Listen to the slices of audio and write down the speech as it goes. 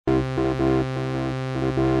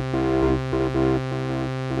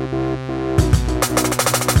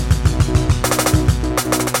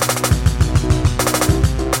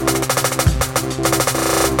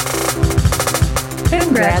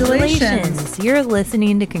Congratulations. You're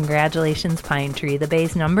listening to Congratulations Pine Tree, the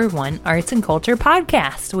Bay's #1 arts and culture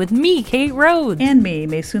podcast with me, Kate Rhodes. And me,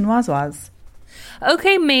 Maysoon Wazwaz.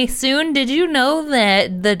 Okay, Maysoon, did you know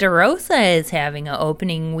that the DeRosa is having an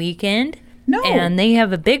opening weekend? No. And they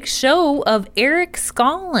have a big show of Eric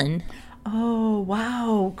Scollin. Oh,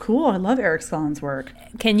 wow. Cool. I love Eric Scollin's work.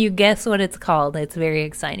 Can you guess what it's called? It's very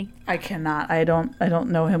exciting. I cannot. I don't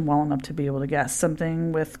know him well enough to be able to guess.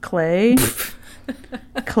 Something with clay.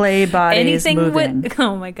 Clay bodies Anything moving. with...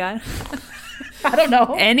 Oh, my God. I don't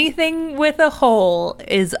know. Anything with a hole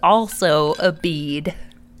is also a bead.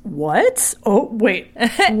 What? Oh, wait.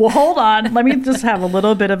 Well, hold on. Let me just have a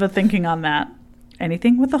little bit of a thinking on that.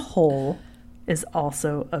 Anything with a hole is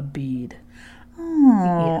also a bead.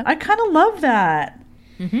 Oh, yeah. I kind of love that.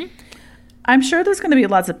 Mm-hmm. I'm sure there's going to be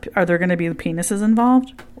are there going to be penises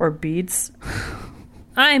involved or beads?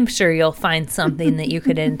 I'm sure you'll find something that you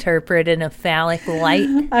could interpret in a phallic light.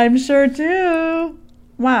 I'm sure too.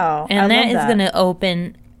 Wow. And that is going to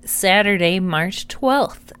open Saturday, March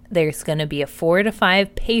 12th. There's going to be a 4 to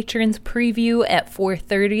 5 patrons preview at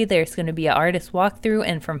 4:30. There's going to be an artist walkthrough,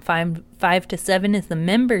 and from 5 to 7 is the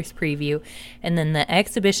members preview. And then the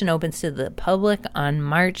exhibition opens to the public on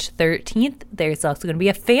March 13th. There's also going to be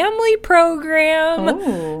a family program.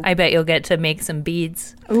 Oh. I bet you'll get to make some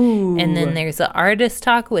beads. Ooh. And then there's an artist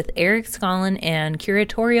talk with Eric Scollin and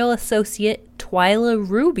curatorial associate Twyla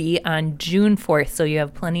Ruby on June 4th. So you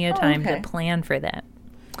have plenty of time to plan for that.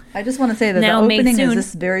 I just want to say that now, the opening is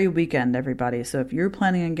this very weekend, everybody. So if you're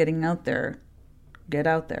planning on getting out there, get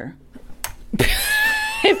out there.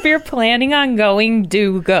 If you're planning on going,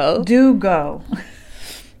 do go. Do go.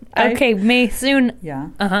 Okay, Maysoon. Yeah.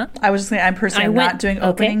 Uh-huh. I was just saying, I'm personally not doing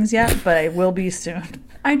openings yet, but I will be soon.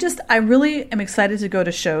 I really am excited to go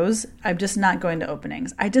to shows. I'm just not going to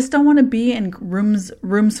openings. I just don't want to be in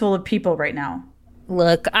rooms full of people right now.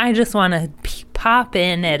 Look, I just want to pop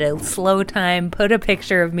in at a slow time, put a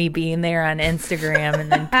picture of me being there on Instagram, and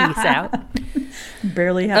then peace out.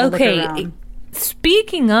 Barely have a look around.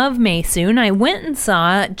 Speaking of Maysoon, I went and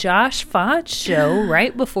saw Josh Fott's show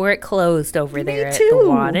right before it closed over there at the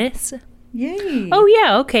Wattis. Yay. Oh,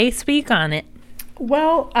 yeah. Okay. Speak on it.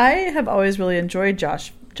 Well, I have always really enjoyed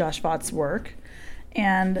Josh Fott's work.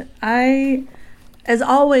 And I, as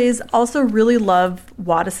always, also really love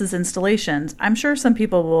Wattis's installations. I'm sure some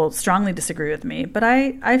people will strongly disagree with me, but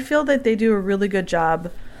I feel that they do a really good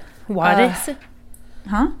job. Wattis?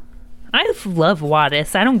 Huh? I love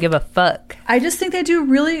Wattis. I don't give a fuck. I just think they do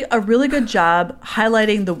a really good job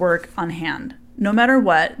highlighting the work on hand. No matter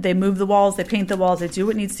what, they move the walls, they paint the walls, they do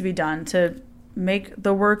what needs to be done to make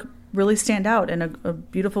the work really stand out in a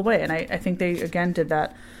beautiful way. And I think they, again, did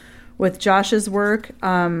that with Josh's work.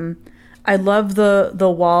 I love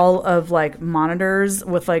the wall of like monitors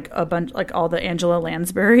with like a bunch, like all the Angela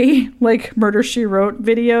Lansbury like Murder, She Wrote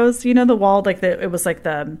videos. You know, the wall, like it was like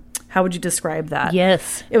the... How would you describe that?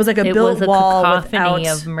 Yes. It was like a built wall cacophony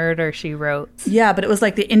of Murder, She Wrote. Yeah, but it was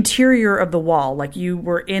like the interior of the wall. Like you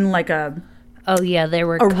were in like a... Oh, yeah, there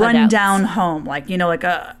were a rundown home. Like, you know, like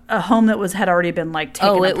a home that had already been like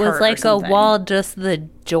taken apart. Oh, it was like a wall, just the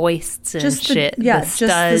joists and shit. Just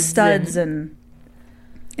the studs and...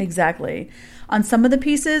 Exactly. On some of the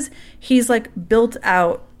pieces, he's like built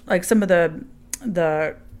out, like some of the I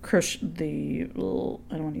don't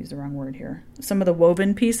want to use the wrong word here. Some of the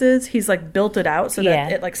woven pieces, he's like built it out so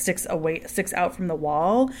that it like sticks out from the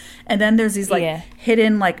wall. And then there's these like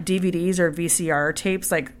hidden like DVDs or VCR tapes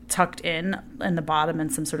like tucked in the bottom in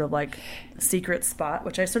some sort of like secret spot,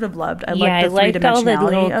 which I sort of loved. I liked the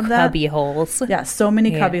three-dimensionality of that. Cubby holes. Yeah, so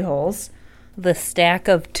many cubby holes. The stack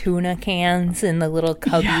of tuna cans in the little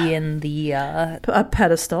cubby and the... a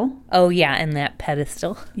pedestal. Oh, yeah, and that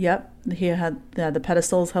pedestal. Yep. He had the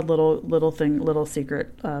pedestals had little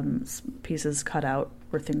secret pieces cut out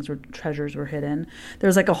where treasures were hidden.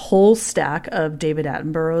 There's like a whole stack of David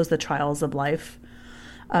Attenborough's The Trials of Life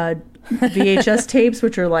VHS tapes,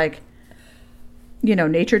 which are like, you know,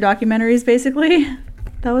 nature documentaries basically.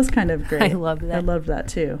 That was kind of great. I love that. I loved that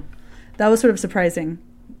too. That was sort of surprising.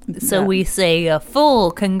 So we say a full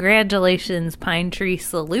congratulations Pine Tree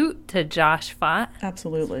salute to Josh Fott.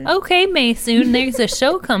 Absolutely. Okay, Maysoon, there's a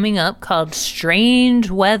show coming up called Strange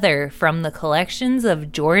Weather from the collections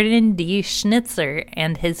of Jordan D. Schnitzer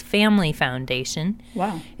and his Family Foundation.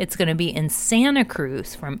 Wow. It's going to be in Santa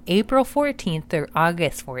Cruz from April 14th through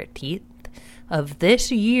August 14th of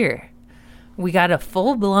this year. We got a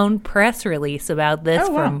full-blown press release about this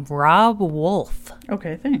from Rob Wolf.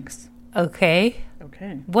 Okay, thanks. Okay.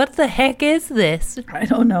 Okay. What the heck is this? I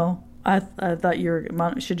don't know. I thought you were...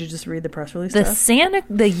 Should you just read the press release? The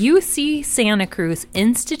UC Santa Cruz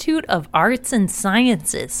Institute of Arts and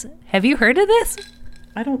Sciences. Have you heard of this?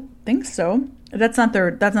 I don't think so. That's not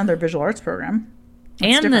their visual arts program.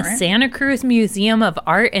 That's and the right? Santa Cruz Museum of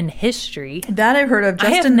Art and History. That I've heard of. I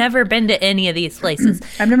have never been to any of these places.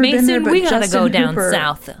 I've never been there, but we gotta go down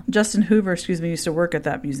south. Justin Hoover, used to work at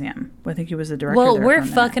that museum. I think he was the director. Well, we're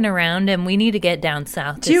fucking around, and we need to get down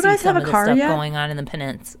south. Do you guys have a car yet? Going on in the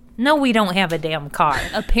peninsula. No, we don't have a damn car.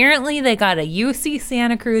 Apparently, they got a UC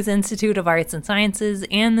Santa Cruz Institute of Arts and Sciences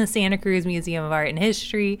and the Santa Cruz Museum of Art and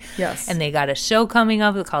History. Yes. And they got a show coming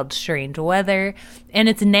up called Strange Weather. And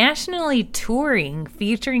it's nationally touring,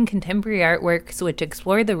 featuring contemporary artworks which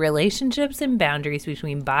explore the relationships and boundaries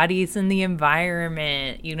between bodies and the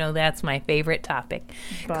environment. You know, that's my favorite topic.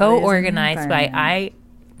 Co-organized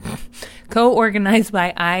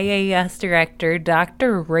by IAS Director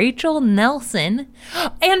Dr. Rachel Nelson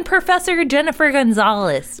and Professor Jennifer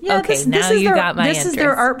Gonzalez. Yeah, okay, now you got my interest. This is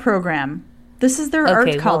their art program. This is their art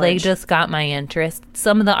college. Well, they just got my interest.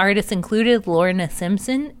 Some of the artists included Lorna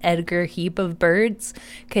Simpson, Edgar Heap of Birds,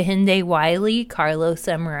 Kehinde Wiley, Carlos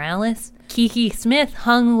M. Morales, Kiki Smith,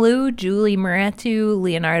 Hung Liu, Julie Maratu,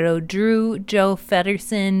 Leonardo Drew, Joe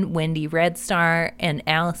Fedderson, Wendy Red Star, and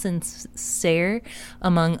Allison Sayre,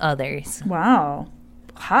 among others. Wow.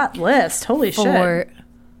 Hot list. Holy shit.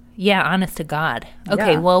 Yeah, honest to God.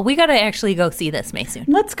 Okay, well, we got to actually go see this, Mason.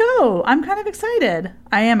 Let's go. I'm kind of excited.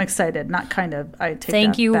 I am excited. Not kind of. I take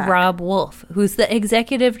Thank that you, back. Rob Wolf, who's the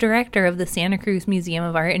executive director of the Santa Cruz Museum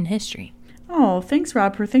of Art and History. Oh, thanks,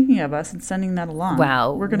 Rob, for thinking of us and sending that along.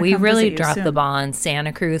 Wow, we really dropped the ball on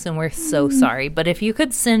Santa Cruz, and we're so sorry. But if you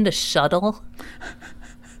could send a shuttle,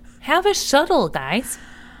 have a shuttle, guys.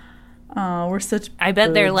 Oh, we're such I bet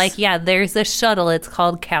boobs. they're like, yeah, there's a shuttle. It's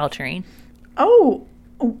called Caltrain. Oh,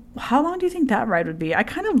 how long do you think that ride would be? I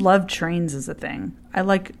kind of love trains as a thing. I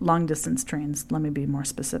like long-distance trains. Let me be more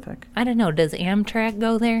specific. I don't know. Does Amtrak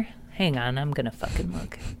go there? Hang on. I'm going to fucking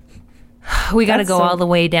look. We got to go all the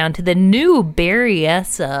way down to the new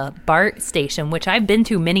Berryessa BART station, which I've been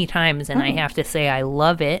to many times, and I have to say I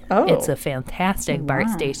love it. Oh. It's a fantastic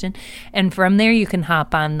BART station. And from there, you can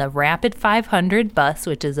hop on the Rapid 500 bus,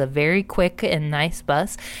 which is a very quick and nice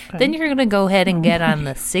bus. Okay. Then you're going to go ahead and get on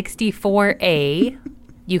the 64A.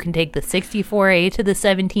 You can take the 64A to the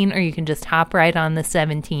 17, or you can just hop right on the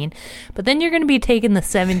 17. But then you're going to be taking the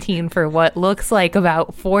 17 for what looks like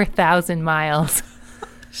about 4,000 miles.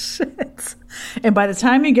 Shit. And by the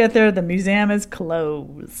time you get there, the museum is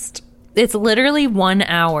closed. It's literally 1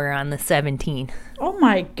 hour on the 17. Oh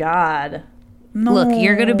my God. No. Look,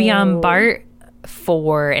 you're going to be on BART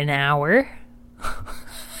for an hour.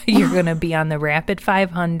 You're going to be on the Rapid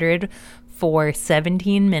 500 for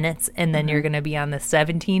 17 minutes, and then you're going to be on the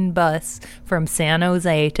 17 bus from San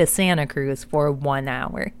Jose to Santa Cruz for 1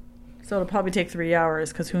 hour. So it'll probably take 3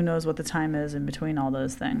 hours, because who knows what the time is in between all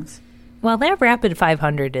those things. Well, that Rapid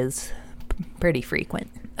 500 is pretty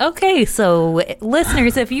frequent. Okay, so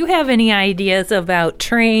listeners, if you have any ideas about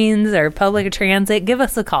trains or public transit, give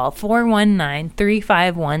us a call,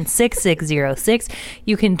 419-351-6606.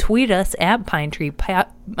 You can tweet us at Pine Tree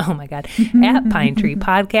at Pine Tree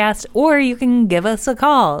Podcast, or you can give us a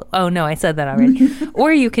call. Oh, no, I said that already.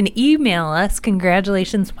 Or you can email us,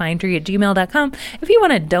 congratulationspinetree@gmail.com. If you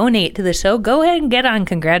want to donate to the show, go ahead and get on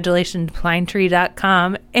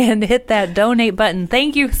congratulationspinetree.com and hit that donate button.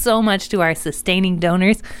 Thank you so much to our sustaining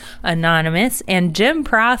donors, Anonymous and Jim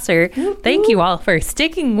Prosser. Thank you all for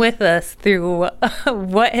sticking with us through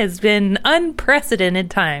what has been unprecedented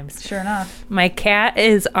times. Sure enough. My cat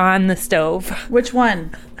is on the stove. Which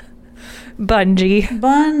one? Bungie.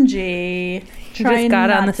 She just got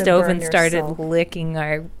on the stove and started licking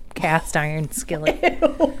our cast iron skillet.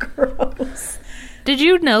 Ew, gross. Did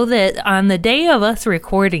you know that on the day of us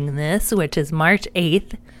recording this, which is March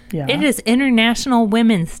 8th, it is International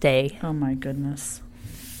Women's Day? Oh my goodness.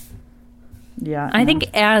 Yeah. I think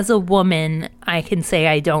as a woman, I can say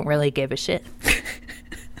I don't really give a shit.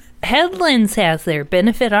 Headlands has their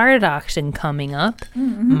benefit art auction coming up.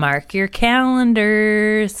 Mm-hmm. Mark your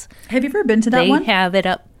calendars. Have you ever been to that one? They have it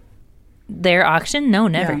up. Their auction? No,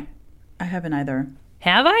 never. Yeah, I haven't either.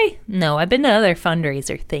 Have I? No, I've been to other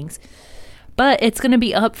fundraiser things. But it's going to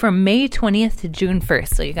be up from May 20th to June 1st.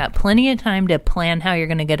 So you got plenty of time to plan how you're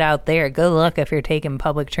going to get out there. Good luck if you're taking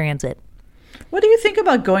public transit. What do you think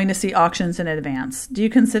about going to see auctions in advance? Do you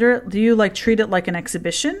consider it, do you like treat it like an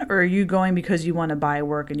exhibition, or are you going because you want to buy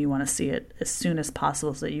work and you want to see it as soon as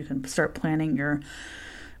possible so that you can start planning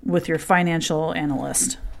with your financial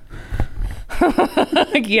analyst?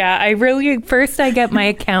 Yeah, first I get my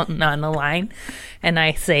accountant on the line and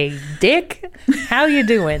I say, Dick, how you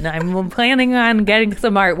doing? I'm planning on getting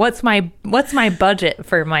some art. What's my budget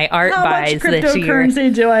for my art buys this year? How much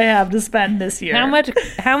cryptocurrency do I have to spend this year?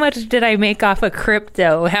 How much did I make off of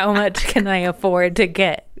crypto? How much can I afford to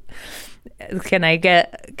get? Can I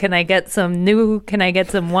get some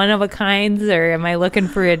one of a kinds, or am I looking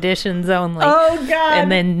for editions only? Oh God.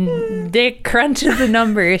 And then Dick crunches the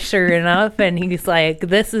numbers, sure enough, and he's like,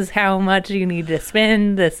 this is how much you need to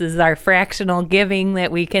spend. This is our fractional giving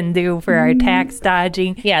that we can do for our tax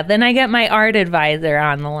dodging. Yeah, then I get my art advisor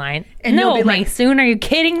on the line. And no, you'll be like, Maysoon, are you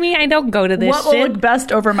kidding me? I don't go to this what shit. will look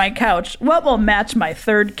best over my couch? What will match my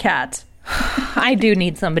third cat? I do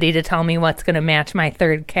need somebody to tell me what's going to match my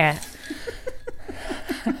third cat.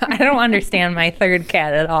 I don't understand my third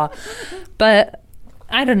cat at all. But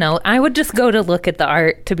I don't know. I would just go to look at the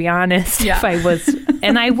art, to be honest, Yeah. if I was.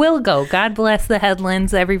 And I will go. God bless the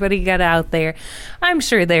Headlands. Everybody get out there. I'm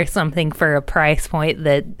sure there's something for a price point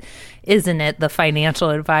that isn't at the financial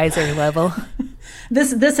advisor level.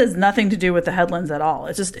 This has nothing to do with the Headlands at all.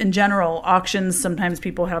 It's just in general, auctions, sometimes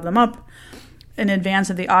people have them up in advance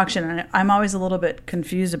of the auction, and I'm always a little bit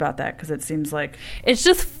confused about that because it seems like It's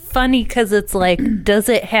just funny because it's like, does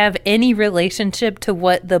it have any relationship to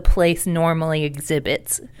what the place normally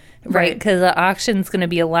exhibits? Right? Because the auction's going to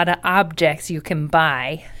be a lot of objects you can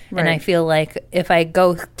buy. Right. And I feel like if I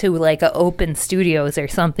go to like a open studios or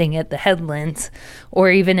something at the Headlands, or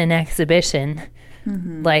even an exhibition,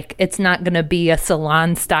 like it's not going to be a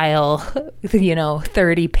salon style,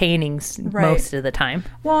 30 paintings most of the time.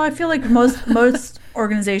 Well, I feel like most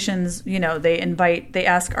organizations, they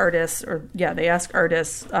ask artists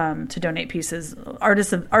to donate pieces,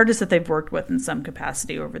 artists that they've worked with in some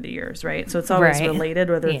capacity over the years, right? So it's always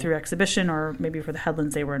related, whether through exhibition or maybe for the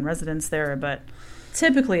Headlands they were in residence there, but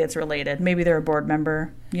typically it's related. Maybe they're a board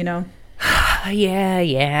member, Yeah.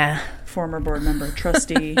 former board member,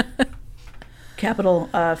 trustee. Capital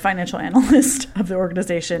financial analyst of the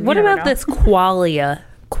organization. What about this Qualia?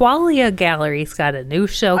 Qualia Gallery's got a new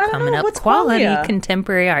show coming up. What's Quality Qualia?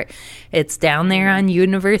 Contemporary Art. It's down there on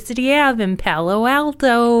University Ave in Palo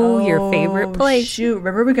Alto, your favorite place. Shoot,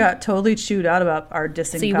 remember we got totally chewed out about our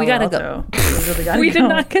dissing Palo we gotta Alto. go. We really gotta We go. did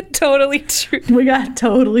not get totally true. We got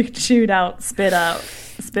totally chewed out, spit out.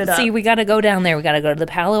 See, we got to go down there. We got to go to the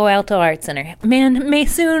Palo Alto Art Center. Man,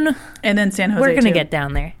 Maysoon, And then San Jose. we're going to too. get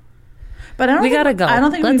down there. But I don't think, gotta go. I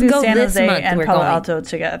don't think Let's we do go San this Jose month, and we're Palo going. Alto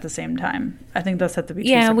together at the same time. I think those have to be two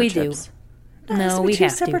Yeah, separate we trips. do. That has No, to be we two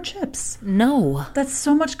have to. separate trips. No. That's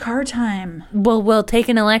so much car time. Well, we'll take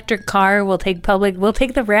an electric car. We'll take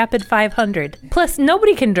the Rapid 500. Plus,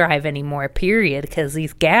 nobody can drive anymore, period, because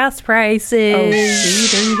these gas prices. Oh,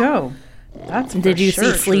 see, there you go. That's Did you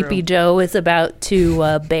sure see Sleepy true. Joe is about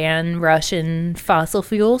to ban Russian fossil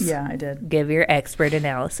fuels? Yeah, I did. Give your expert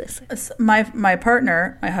analysis. My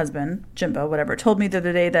partner, my husband, Jimbo, whatever, told me the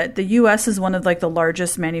other day that the U.S. is one of like the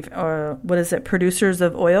largest producers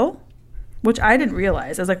of oil, which I didn't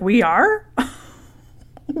realize. I was like, we are?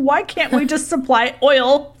 Why can't we just supply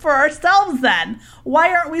oil for ourselves then?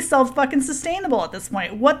 Why aren't we self-fucking-sustainable at this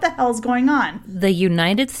point? What the hell's going on? The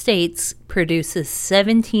United States produces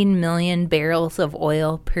 17 million barrels of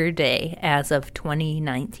oil per day as of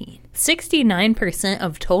 2019. 69%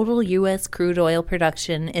 of total U.S. crude oil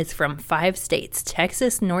production is from 5 states: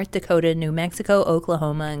 Texas, North Dakota, New Mexico,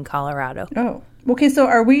 Oklahoma, and Colorado. Oh. Okay, so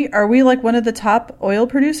are we like one of the top oil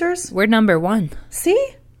producers? We're number 1.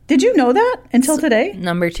 See? Did you know that until today?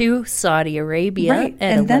 Number 2, Saudi Arabia Right,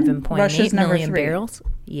 at and then 11.8 Russia's number million 3. barrels.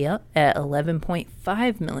 Yep, at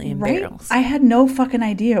 11.5 million Right? barrels. I had no fucking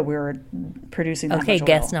idea we were producing that Okay, much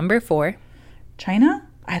guess oil. number 4, China?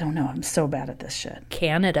 I don't know. I'm so bad at this shit.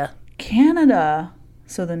 Canada. Canada.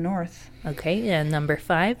 So the north. Okay, and number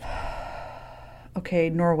 5, Okay,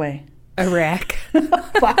 Norway. Iraq.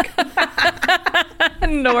 Fuck.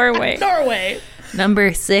 Norway. Norway.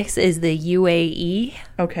 Number 6 is the UAE.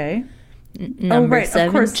 Okay. Number right, of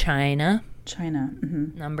 7, course. China. China.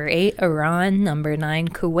 Mm-hmm. Number 8, Iran. Number 9,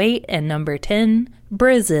 Kuwait. And number 10,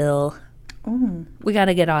 Brazil. Oh, We got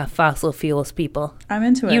to get off fossil fuels, people. I'm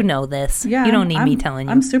into it. You know this. Yeah, You don't need me telling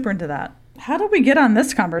you. I'm super into that. How did we get on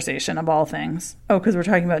this conversation of all things? Oh, because we're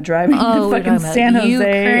talking about driving to we're fucking talking about San Jose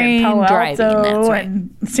Ukraine and Palo driving, Alto that's right.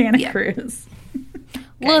 and Santa Yeah. Cruz.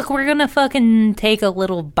 Look, we're going to fucking take a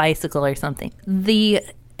little bicycle or something. The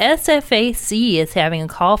SFAC is having a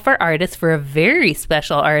call for artists for a very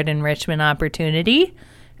special art enrichment opportunity.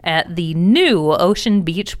 at the new Ocean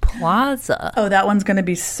Beach Plaza. Oh, that one's going to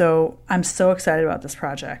be I'm so excited about this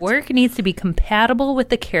project. Work needs to be compatible with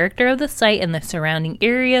the character of the site and the surrounding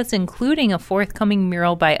areas, including a forthcoming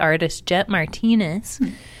mural by artist Jet Martinez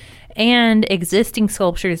and existing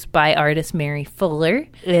sculptures by artist Mary Fuller.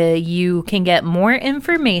 You can get more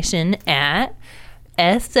information at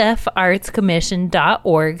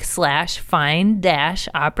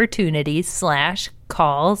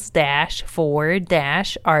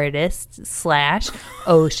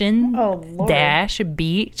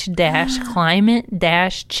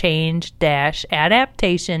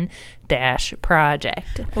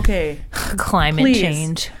Okay. Climate Please.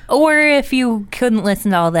 change. Or if you couldn't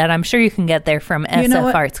listen to all that, I'm sure you can get there from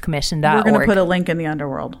sfartscommission.org. We're going to put a link in the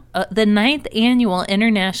underworld. The 9th Annual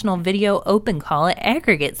International Video Open Call at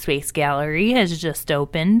Aggregate Space Gallery has just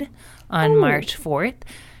opened on March 4th.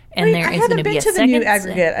 And Wait, there I is going haven't to be been a to the second new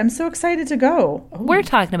aggregate. I'm so excited to go. Oh. We're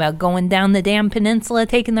talking about going down the damn peninsula,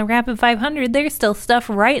 taking the Rapid 500. There's still stuff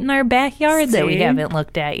right in our backyard that we See? haven't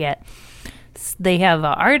looked at yet. They have an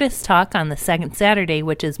artist talk on the second Saturday,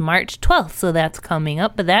 which is March 12th, so that's coming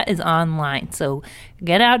up, but that is online. So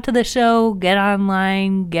get out to the show, get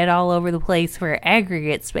online, get all over the place for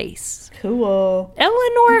Aggregate Space. Cool.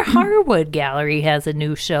 Eleanor Harwood Gallery has a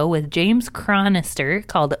new show with James Chronister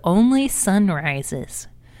called Only Sunrises.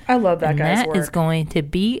 I love that guy's That work. is going to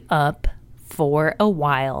be up for a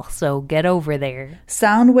while, so get over there.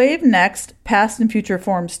 Soundwave Next, Past and Future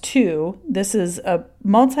Forms 2. This is a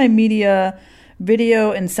multimedia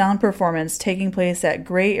video and sound performance taking place at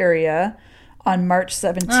Gray Area on March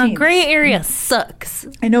 17th. Gray Area sucks.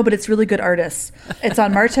 I know, but it's really good artists. It's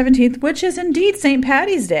on March 17th, which is indeed St.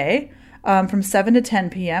 Patty's Day, from 7 to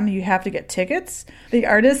 10 p.m. You have to get tickets. The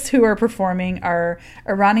artists who are performing are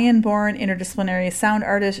Iranian-born interdisciplinary sound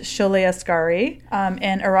artist Sholeh Asghari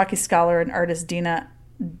and Iraqi scholar and artist Dina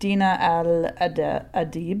Al-Adib,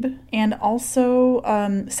 and also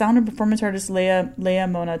sound and performance artist Leah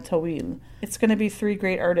Mona Tawil. It's going to be 3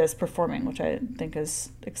 great artists performing, which I think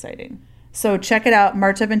is exciting. So check it out,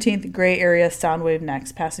 March 17th, Gray Area, Soundwave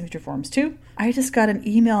Next, Past and Future Forms 2. I just got an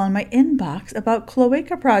email in my inbox about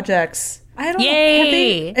Cloaca Projects. I don't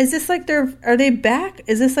Yay! know. Is this like are they back?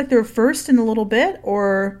 Is this like their first in a little bit?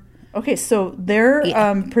 Or, okay, so they're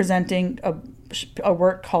presenting a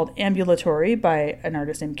work called Ambulatory by an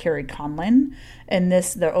artist named Carrie Conlin. And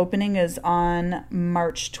the opening is on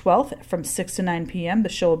March 12th from 6 to 9 p.m. The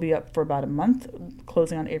show will be up for about a month,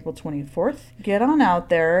 closing on April 24th. Get on out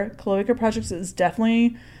there. Cloaca Projects is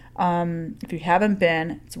definitely, if you haven't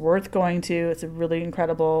been, it's worth going to. It's a really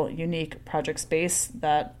incredible, unique project space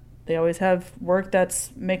that they always have work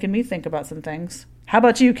that's making me think about some things. How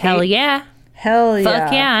about you, Kate? Hell yeah. Hell yeah.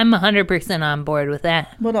 Fuck yeah, I'm 100% on board with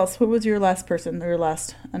that. What else? Who was your last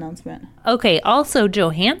announcement? Okay, also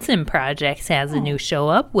Johansson Projects has a new show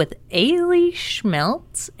up with Ailey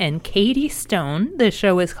Schmeltz and Katie Stone. The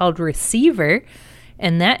show is called Receiver,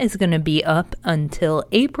 and that is going to be up until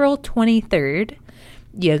April 23rd.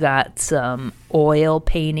 You got some oil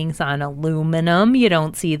paintings on aluminum. You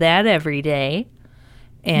don't see that every day.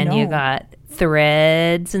 And you got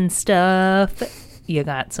threads and stuff. You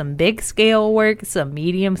got some big scale work, some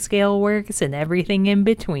medium scale works, and everything in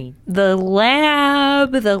between. The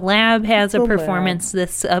Lab has a performance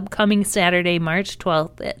this upcoming Saturday, March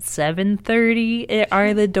 12th at 7:30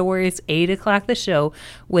 are the doors, 8 o'clock the show,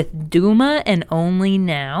 with Duma and Only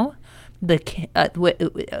Now. Duma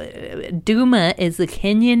is the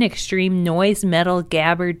Kenyan extreme noise metal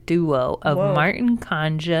gabber duo of Martin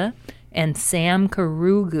Kanja and Sam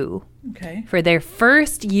Karugu. Okay. For their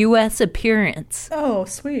first U.S. appearance. Oh,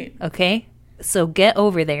 sweet. Okay? So get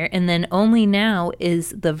over there. And then Only Now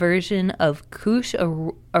is the version of Kush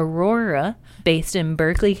Aurora, based in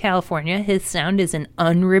Berkeley, California. His sound is an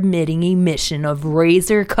unremitting emission of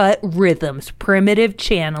razor-cut rhythms, primitive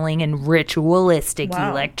channeling, and ritualistic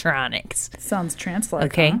electronics. Sounds trance-like,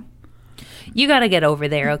 okay? huh? You got to get over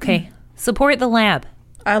there, okay? Support the Lab.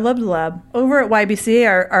 I love the Lab. Over at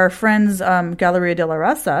YBCA, our friends Galleria de la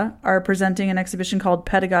Raza are presenting an exhibition called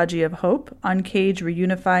Pedagogy of Hope, Uncage,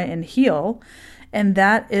 Reunify, and Heal. And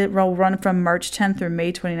it will run from March 10th through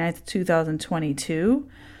May 29th, 2022.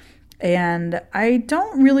 And I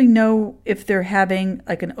don't really know if they're having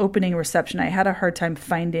like an opening reception. I had a hard time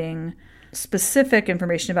finding specific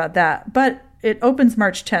information about that. But it opens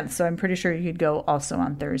March 10th, so I'm pretty sure you could go also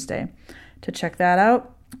on Thursday to check that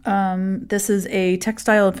out. This is a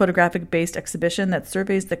textile and photographic based exhibition that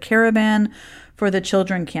surveys the Caravan for the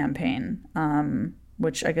Children campaign,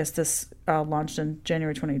 which I guess this launched in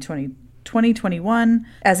January 2020, 2021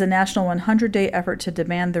 as a national 100-day effort to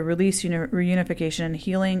demand the release, reunification, and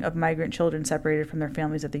healing of migrant children separated from their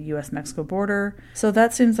families at the U.S.-Mexico border. So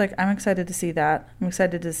that seems like I'm excited to see that. I'm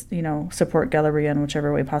excited to, support Galleria in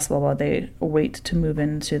whichever way possible while they wait to move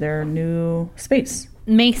into their new space.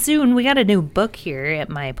 Maysoon, we got a new book here at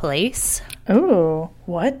my place. Oh,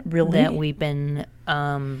 what? Really? That we've been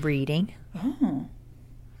reading. Oh.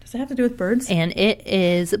 Does it have to do with birds? And it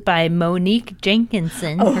is by Monique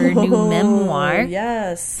Jenkinson, her new memoir.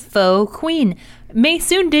 Yes. Faux Queen.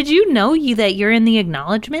 Maysoon, did you know that you're in the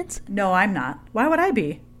acknowledgments? No, I'm not. Why would I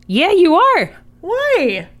be? Yeah, you are.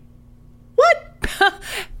 Why? What?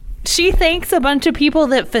 She thanks a bunch of people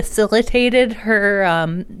that facilitated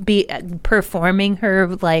her performing her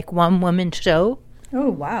one-woman show. Oh,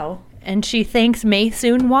 wow. And she thanks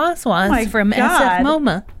Maysoon Waswas from SF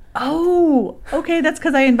MoMA. Oh, okay. That's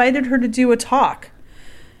because I invited her to do a talk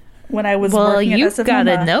when I was working at SF MoMA. Well, you've got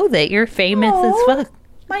to know that you're famous as fuck.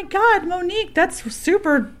 My God, Monique, that's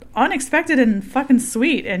super unexpected and fucking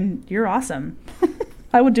sweet, and you're awesome.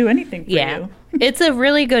 I would do anything for you. It's a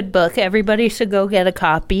really good book. Everybody should go get a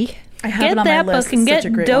copy. I have it on my list. Get that book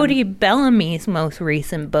and get Dodie Bellamy's most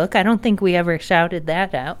recent book. I don't think we ever shouted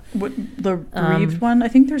that out. What, the Bereaved one? I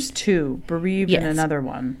think there's two. Bereaved and another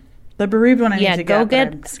one. The Bereaved one I need to get, but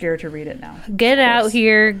I'm scared to read it now. Get out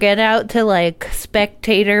here. Get out to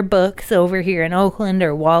Spectator Books over here in Oakland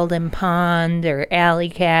or Walden Pond or Alley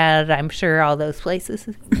Cat. I'm sure all those places.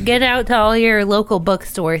 Get out to all your local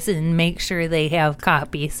bookstores and make sure they have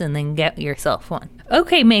copies and then get yourself one.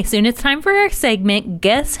 Okay, Maysoon, it's time for our segment,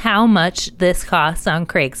 Guess How Much This Costs on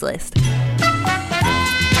Craigslist.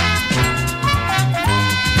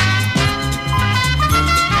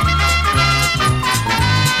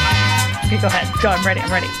 Okay, go ahead. Go, I'm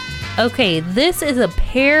ready. Okay, this is a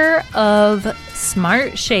pair of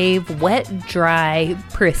Smart Shave Wet Dry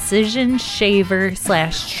Precision Shaver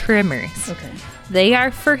 / trimmers. Okay. They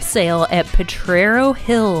are for sale at Potrero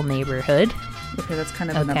Hill neighborhood. Okay, that's kind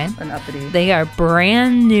of an uppity. They are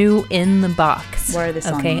brand new in the box. Why are they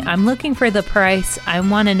selling them? I'm looking for the price. I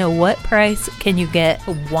want to know what price can you get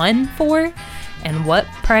one for and what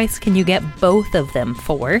price can you get both of them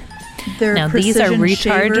for. Now, these are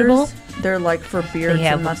rechargeable. Shavers. They're for beards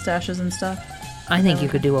and mustaches and stuff. I think you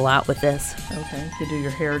could do a lot with this. Okay, you could do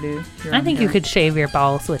your hairdo. I think you could shave your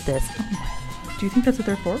balls with this. Do you think that's what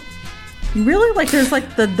they're for? Really? There's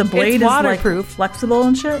the blade it's waterproof. Is flexible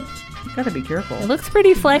and shit? You gotta be careful. It looks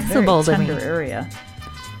pretty flexible to me. Tender area.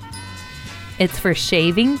 It's for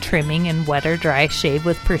shaving, trimming, and wet or dry shave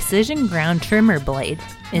with precision ground trimmer blade,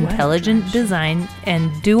 intelligent design,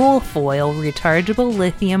 and dual foil rechargeable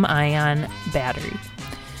lithium ion battery.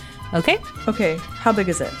 Okay? Okay. How big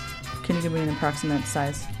is it? Can you give me an approximate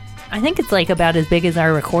size? I think it's about as big as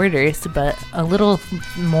our recorders, but a little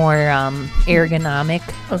more ergonomic.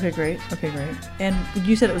 Okay, great. And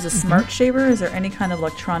you said it was a smart shaver. Is there any kind of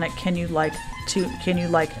electronic? Can you hook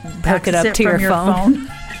it up to your phone?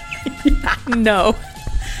 No.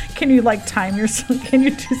 Can you time yourself? Can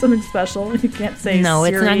you do something special? You can't say no.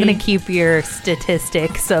 Siri. It's not going to keep your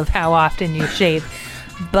statistics of how often you shave.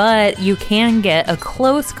 But you can get a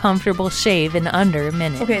close, comfortable shave in under a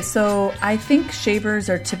minute. Okay, so I think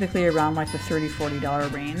shavers are typically around the $30,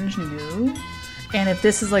 $40 range new. And if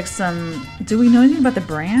this is do we know anything about the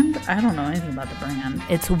brand? I don't know anything about the brand.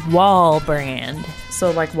 It's Wahl brand.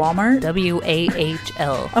 So Walmart?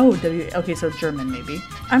 WAHL. Oh, okay, so German maybe.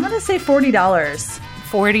 I'm going to say $40.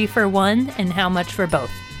 40 for one, and how much for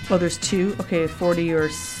both? Oh, there's two? Okay, 40 or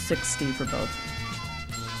 60 for both.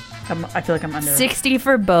 I feel like I'm under. 60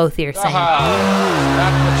 for both, you're saying.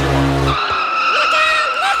 That's what you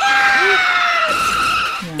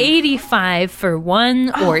want. 85 for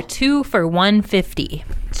one or two for $150.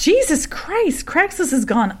 Jesus Christ, Craigslist has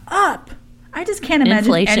gone up. I just can't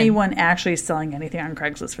imagine anyone actually selling anything on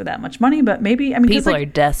Craigslist for that much money, but maybe, people are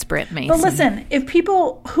desperate, Mason. But listen,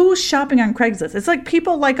 who's shopping on Craigslist? It's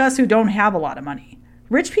people like us who don't have a lot of money.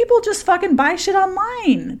 Rich people just fucking buy shit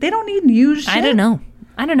online. They don't need used shit.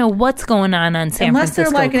 I don't know what's going on San Francisco.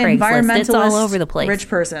 Unless they're an environmentalist, it's all over the place. Rich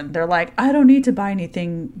person. They're I don't need to buy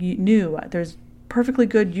anything new. There's perfectly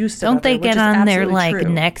good use stuff. Don't they get on their true.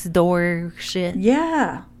 next door shit?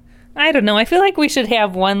 Yeah. I don't know. I feel like we should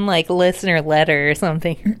have one listener letter or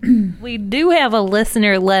something. We do have a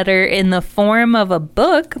listener letter in the form of a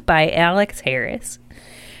book by Alex Harris.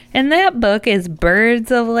 And that book is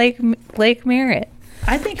Birds of Lake Merritt.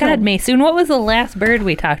 I think God, Maysoon, what was the last bird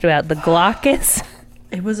we talked about? The glaucus?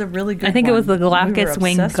 It was a really good one. I think it was the glaucus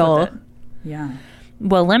winged gull. Yeah.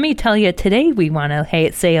 Well, let me tell you, today we want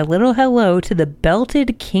to say a little hello to the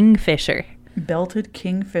belted kingfisher. Belted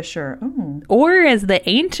kingfisher. Oh. Or as the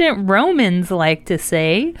ancient Romans like to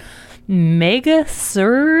say,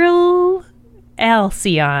 Megaceral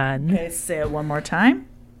alcyon. Okay, say it one more time.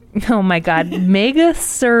 Oh my God,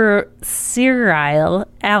 Megaceral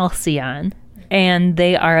alcyon. And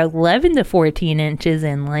they are 11 to 14 inches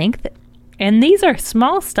in length. And these are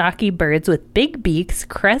small, stocky birds with big beaks,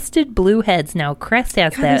 crested blue heads. Now, crest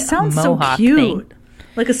has God, that they sound mohawk so cute. thing.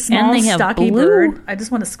 Like a small, they have stocky blue- bird. I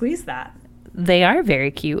just want to squeeze that. They are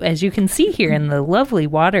very cute, as you can see here in the lovely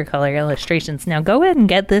watercolor illustrations. Now, go ahead and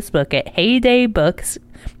get this book at Heyday Books.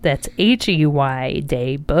 That's HEY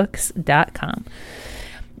daybooks.com.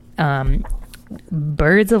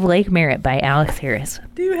 Birds of Lake Merritt by Alex Harris.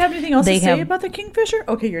 Do you have anything else to say about the kingfisher?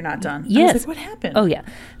 Okay, you're not done. Yes. I was like, what happened? Oh, yeah.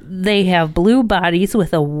 They have blue bodies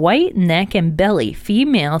with a white neck and belly.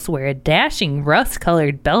 Females wear a dashing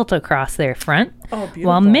rust-colored belt across their front. Oh, beautiful.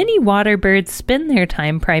 While many water birds spend their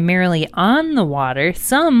time primarily on the water,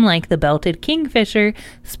 some, like the belted kingfisher,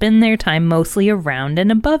 spend their time mostly around and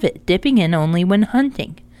above it, dipping in only when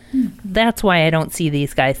hunting. That's why I don't see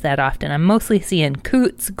these guys that often. I'm mostly seeing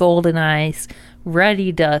coots, golden eyes,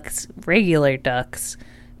 ruddy ducks, regular ducks,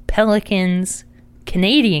 pelicans,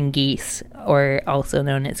 Canadian geese, or also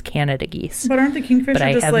known as Canada geese. But aren't the kingfisher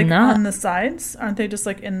I just have like not. on the sides? Aren't they just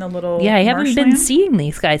like in the little Yeah, I haven't been marshland? seeing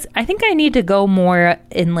these guys. I think I need to go more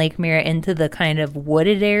in Lake Merritt into the kind of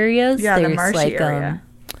wooded areas. Yeah, the There's marshy area.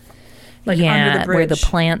 Like yeah, under the bridge. where the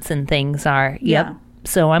plants and things are. Yep. Yeah.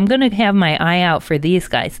 So I'm going to have my eye out for these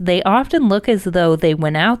guys. They often look as though they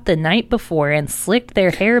went out the night before and slicked their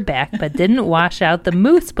hair back, but didn't wash out the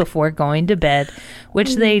mousse before going to bed,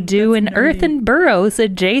 which they do in earthen burrows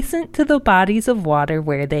adjacent to the bodies of water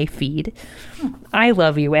where they feed. I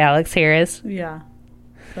love you, Alex Harris. Yeah.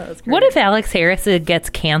 That was great. What if Alex Harris gets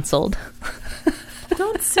canceled?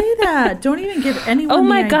 Don't say that. Don't even give anyone Oh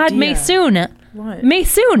my the God, idea. Maysoon. What?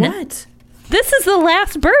 Maysoon. What? This is the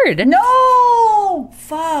last bird. No!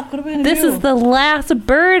 Fuck. What are we going to do? This is the last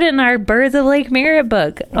bird in our Birds of Lake Merritt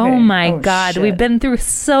book. Oh my Oh, God. shit. We've been through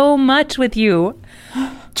so much with you.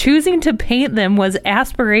 Choosing to paint them was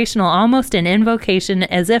aspirational, almost an invocation,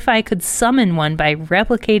 as if I could summon one by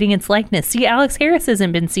replicating its likeness. See, Alex Harris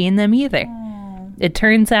hasn't been seeing them either. It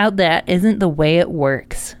turns out that isn't the way it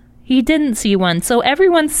works. He didn't see one, so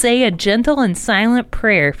everyone say a gentle and silent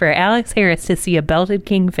prayer for Alex Harris to see a belted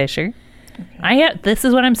kingfisher. This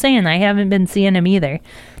is what I'm saying. I haven't been seeing him either.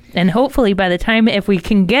 And hopefully by the time, if we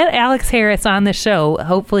can get Alex Harris on the show,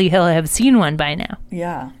 hopefully he'll have seen one by now.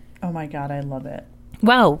 Yeah. Oh my God, I love it.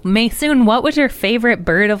 Wow, Maysoon, what was your favorite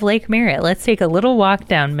bird of Lake Merritt? Let's take a little walk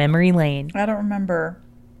down memory lane. I don't remember.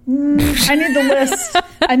 I need the list.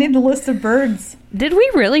 I need the list of birds. Did we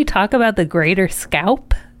really talk about the greater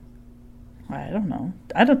scaup? I don't know.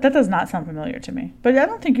 That does not sound familiar to me. But I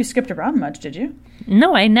don't think you skipped around much, did you?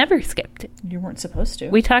 No, I never skipped it. You weren't supposed to.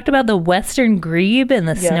 We talked about the western grebe and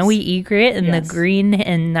the Yes. snowy egret and Yes. the green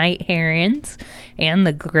and night herons and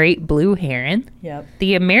the great blue heron. Yep.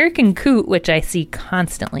 The American coot, which I see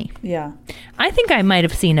constantly. Yeah. I think I might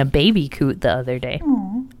have seen a baby coot the other day.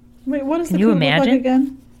 Aw. Wait, what does Can the you coot look like imagine?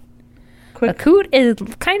 again? A coot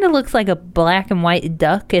kind of looks like a black and white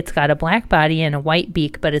duck. It's got a black body and a white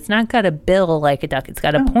beak, but it's not got a bill like a duck. It's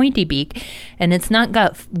got a pointy beak, and it's not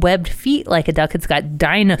got webbed feet like a duck. It's got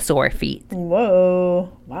dinosaur feet.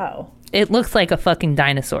 Whoa. Wow. It looks like a fucking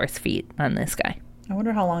dinosaur's feet on this guy. I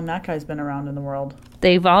wonder how long that guy's been around in the world.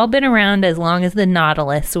 They've all been around as long as the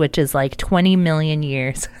Nautilus, which is like 20 million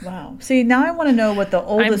years. Wow. See, now I want to know what the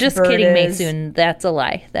oldest I'm just bird kidding, is. Maysoon. That's a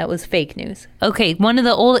lie. That was fake news. Okay, one of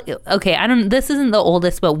the old. Okay, this isn't the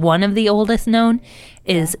oldest, but one of the oldest known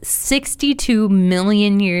is 62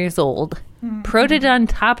 million years old.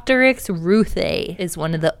 Protodontopteryx ruthae is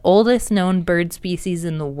one of the oldest known bird species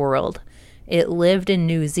in the world. It lived in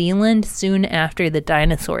New Zealand soon after the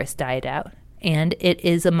dinosaurs died out, and it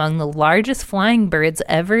is among the largest flying birds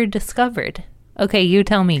ever discovered. Okay, you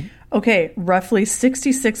tell me. Okay, roughly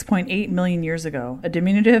 66.8 million years ago, a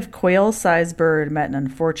diminutive quail-sized bird met an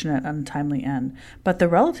unfortunate, untimely end. But the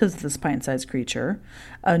relatives of this pint-sized creature,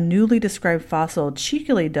 a newly described fossil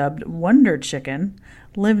cheekily dubbed wonder chicken,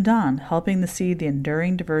 lived on, helping to seed the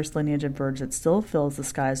enduring diverse lineage of birds that still fills the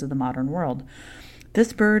skies of the modern world.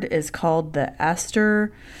 This bird is called the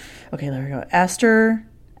Aster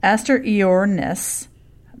Eornis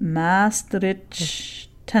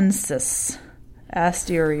maastrichtensis.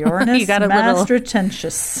 Astereornis You got a little-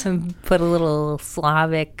 maastrichtensis. Put a little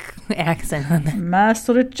Slavic accent on that.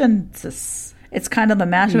 Maastrichtensis. It's kind of a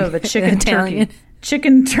mashup of a chicken Italian. turkey.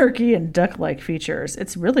 chicken, turkey, and duck-like features.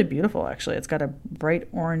 It's really beautiful, actually. It's got a bright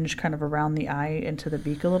orange kind of around the eye into the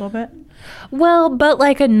beak a little bit. Well, but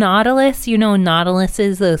like a nautilus,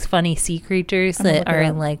 nautiluses, those funny sea creatures that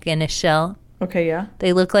are like in a shell. Okay, yeah.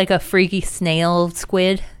 They look like a freaky snail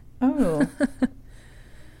squid. Oh.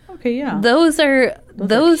 Okay, yeah. Those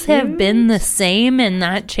have cute. been the same and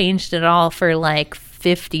not changed at all for like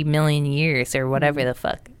 50 million years or whatever the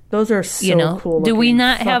fuck. Those are so cool. Do we looking.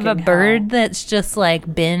 not have a Fucking bird hell. that's just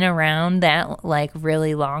like been around that like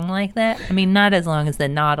really long like that? I mean, not as long as the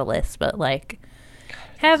nautilus, but like,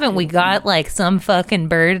 haven't we got like some fucking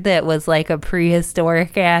bird that was like a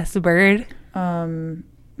prehistoric ass bird?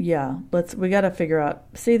 Yeah, we got to figure out.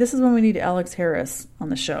 See, this is when we need Alex Harris on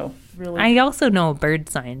the show. Really? I also know a bird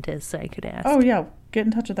scientist I could ask. Oh, yeah. Get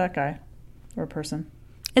in touch with that guy or person.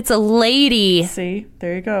 It's a lady. See,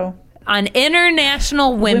 there you go. On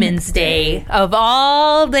International Women's Day. Of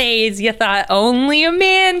all days, you thought only a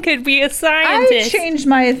man could be a I scientist. changed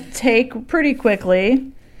my take pretty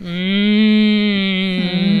quickly.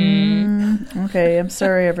 Okay, I'm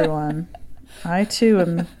sorry, everyone. I, too,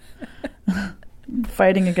 am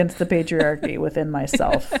fighting against the patriarchy within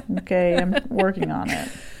myself. Okay, I'm working on it.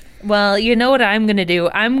 Well, you know what I'm going to do?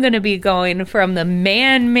 I'm going to be going from the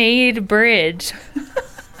man-made bridge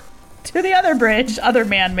To the other bridge, other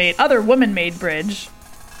woman-made bridge.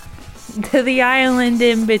 to the island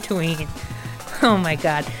in between. Oh my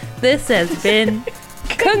God. This has been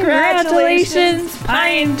Congratulations,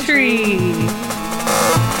 Pine Tree.